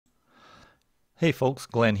Hey folks,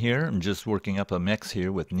 Glenn here. I'm just working up a mix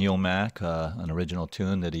here with Neil Mack, an original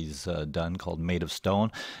tune that he's done called Made of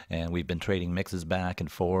Stone, and we've been trading mixes back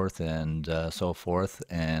and forth and so forth,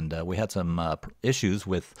 and we had some issues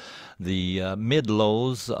with the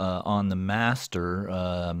mid-lows on the master.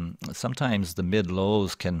 Sometimes the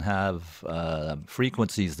mid-lows can have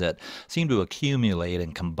frequencies that seem to accumulate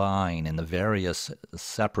and combine in the various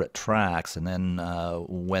separate tracks, and then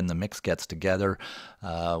when the mix gets together,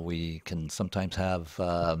 we can sometimes have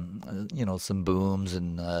some booms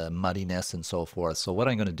and muddiness and so forth. So what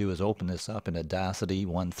I'm going to do is open this up in Audacity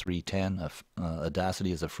 1.3.10.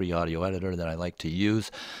 Audacity is a free audio editor that I like to use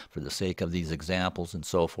for the sake of these examples and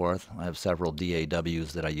so forth. I have several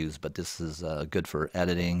DAWs that I use, but this is good for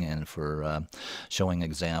editing and for showing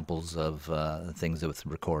examples of things with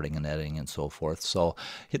recording and editing and so forth. So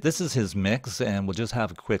this is his mix, and we'll just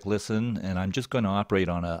have a quick listen, and I'm just going to operate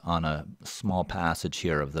on a small passage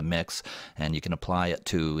here of the mix, and you can apply it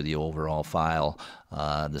to the overall file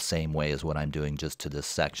the same way as what I'm doing just to this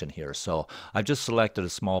section here. So I've just selected a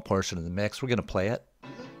small portion of the mix. We're going to play it.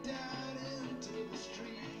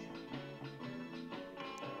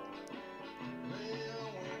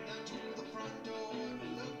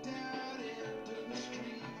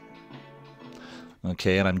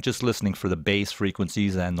 Okay, and I'm just listening for the bass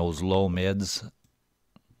frequencies and those low mids.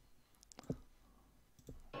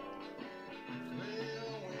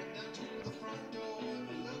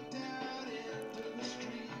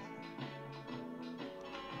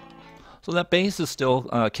 So that bass is still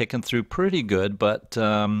kicking through pretty good, but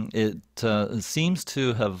it seems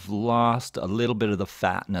to have lost a little bit of the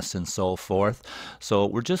fatness and so forth. So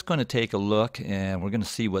we're just going to take a look and we're going to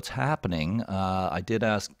see what's happening. I did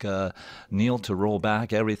ask Neil to roll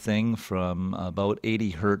back everything from about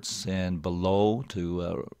 80 hertz and below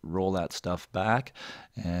to roll that stuff back.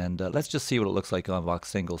 And let's just see what it looks like on Vox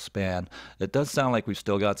single span. It does sound like we've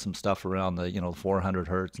still got some stuff around the 400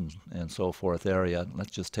 hertz and so forth area.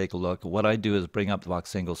 Let's just take a look. What I do is bring up the Vox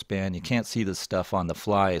single span. You can't see this stuff on the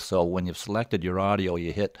fly, so when you've selected your audio,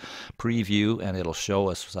 you hit preview and it'll show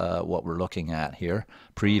us what we're looking at here.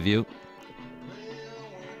 Preview.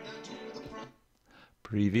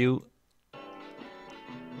 Preview.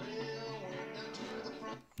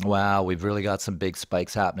 Wow, we've really got some big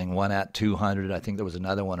spikes happening. One at 200. I think there was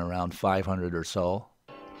another one around 500 or so.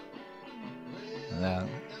 Yeah,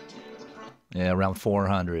 around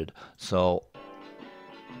 400. So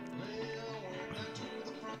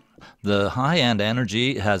the high-end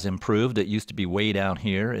energy has improved. It used to be way down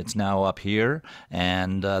here. It's now up here,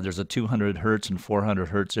 and there's a 200 hertz and 400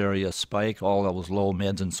 hertz area spike, all those low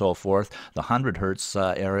mids and so forth. The 100 hertz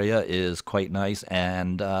area is quite nice,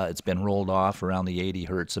 and it's been rolled off around the 80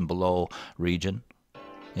 hertz and below region.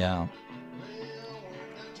 Yeah.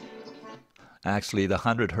 Actually, the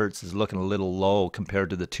 100 hertz is looking a little low compared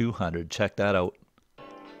to the 200. Check that out.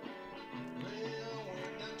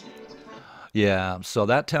 Yeah, so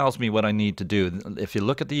that tells me what I need to do. If you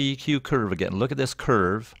look at the EQ curve again, look at this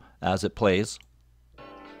curve as it plays.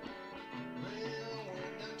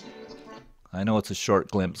 I know it's a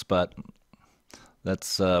short glimpse, but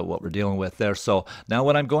that's what we're dealing with there. So now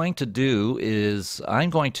what I'm going to do is I'm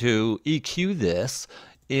going to EQ this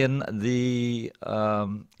in a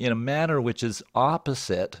manner which is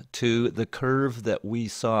opposite to the curve that we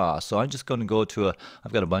saw. So I'm just going to go to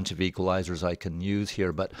I've got a bunch of equalizers I can use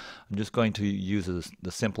here, but I'm just going to use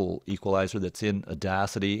the simple equalizer that's in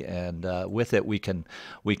Audacity, and with it we can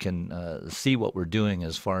see what we're doing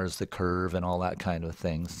as far as the curve and all that kind of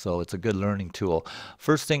thing. So it's a good learning tool.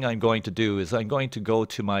 First thing I'm going to do is I'm going to go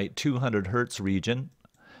to my 200 hertz region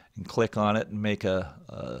and click on it and make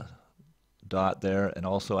a dot there, and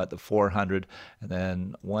also at the 400, and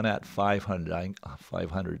then one at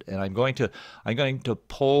 500. And I'm going to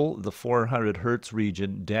pull the 400 hertz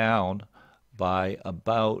region down by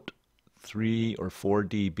about 3 or 4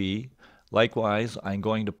 dB. Likewise, I'm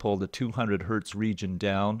going to pull the 200 hertz region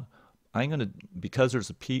down. Because there's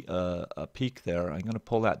a peak there, I'm going to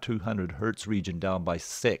pull that 200 hertz region down by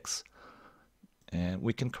 6. And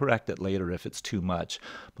we can correct it later if it's too much,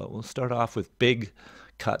 but we'll start off with big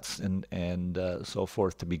cuts and so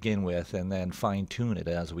forth to begin with, and then fine-tune it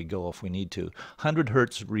as we go if we need to. 100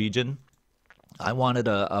 hertz region, I wanted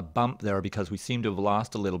a bump there because we seem to have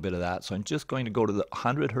lost a little bit of that, so I'm just going to go to the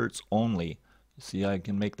 100 hertz only. See, I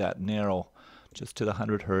can make that narrow just to the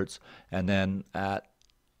 100 hertz, and then at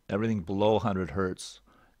everything below 100 hertz,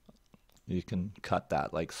 you can cut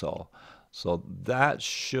that like so. So that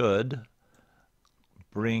should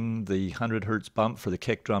bring the 100 hertz bump for the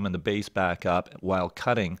kick drum and the bass back up while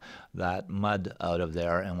cutting that mud out of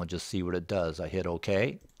there, and we'll just see what it does. I hit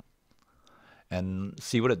OK, and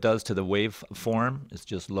see what it does to the waveform. It's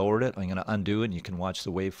just lowered it. I'm going to undo it, and you can watch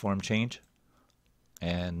the waveform change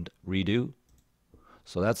and redo.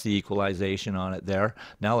 So that's the equalization on it there.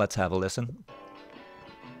 Now let's have a listen.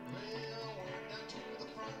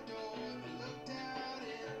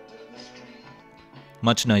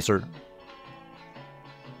 Much nicer.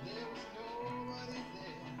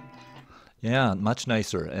 Yeah, much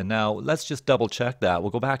nicer. And now let's just double check that. We'll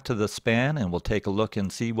go back to the span and we'll take a look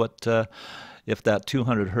and see what if that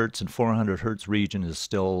 200 hertz and 400 hertz region is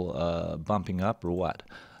still bumping up or what.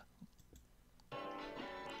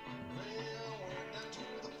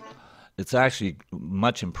 It's actually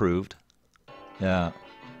much improved. Yeah.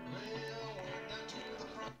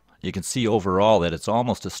 You can see overall that it's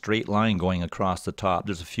almost a straight line going across the top.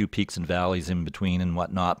 There's a few peaks and valleys in between and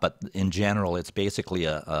whatnot, but in general, it's basically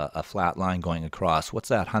a flat line going across. What's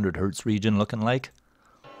that 100 hertz region looking like?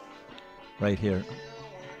 Right here.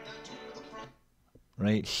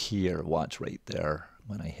 Right here. Watch right there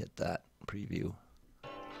when I hit that preview.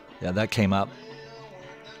 Yeah, that came up.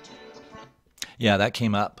 Yeah, that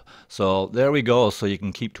came up. So there we go. So you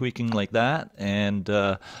can keep tweaking like that. And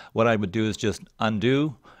what I would do is just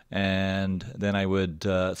undo, and then I would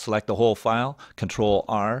select the whole file, Control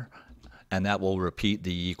R, and that will repeat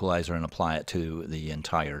the equalizer and apply it to the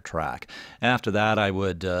entire track. After that, I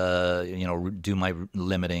would do my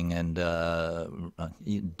limiting and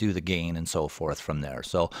do the gain and so forth from there.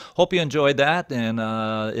 So hope you enjoyed that, and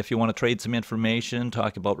if you want to trade some information,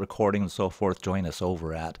 talk about recording and so forth, join us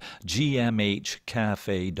over at gmhcafe.ca,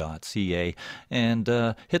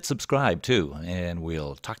 and hit subscribe too, and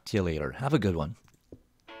we'll talk to you later. Have a good one.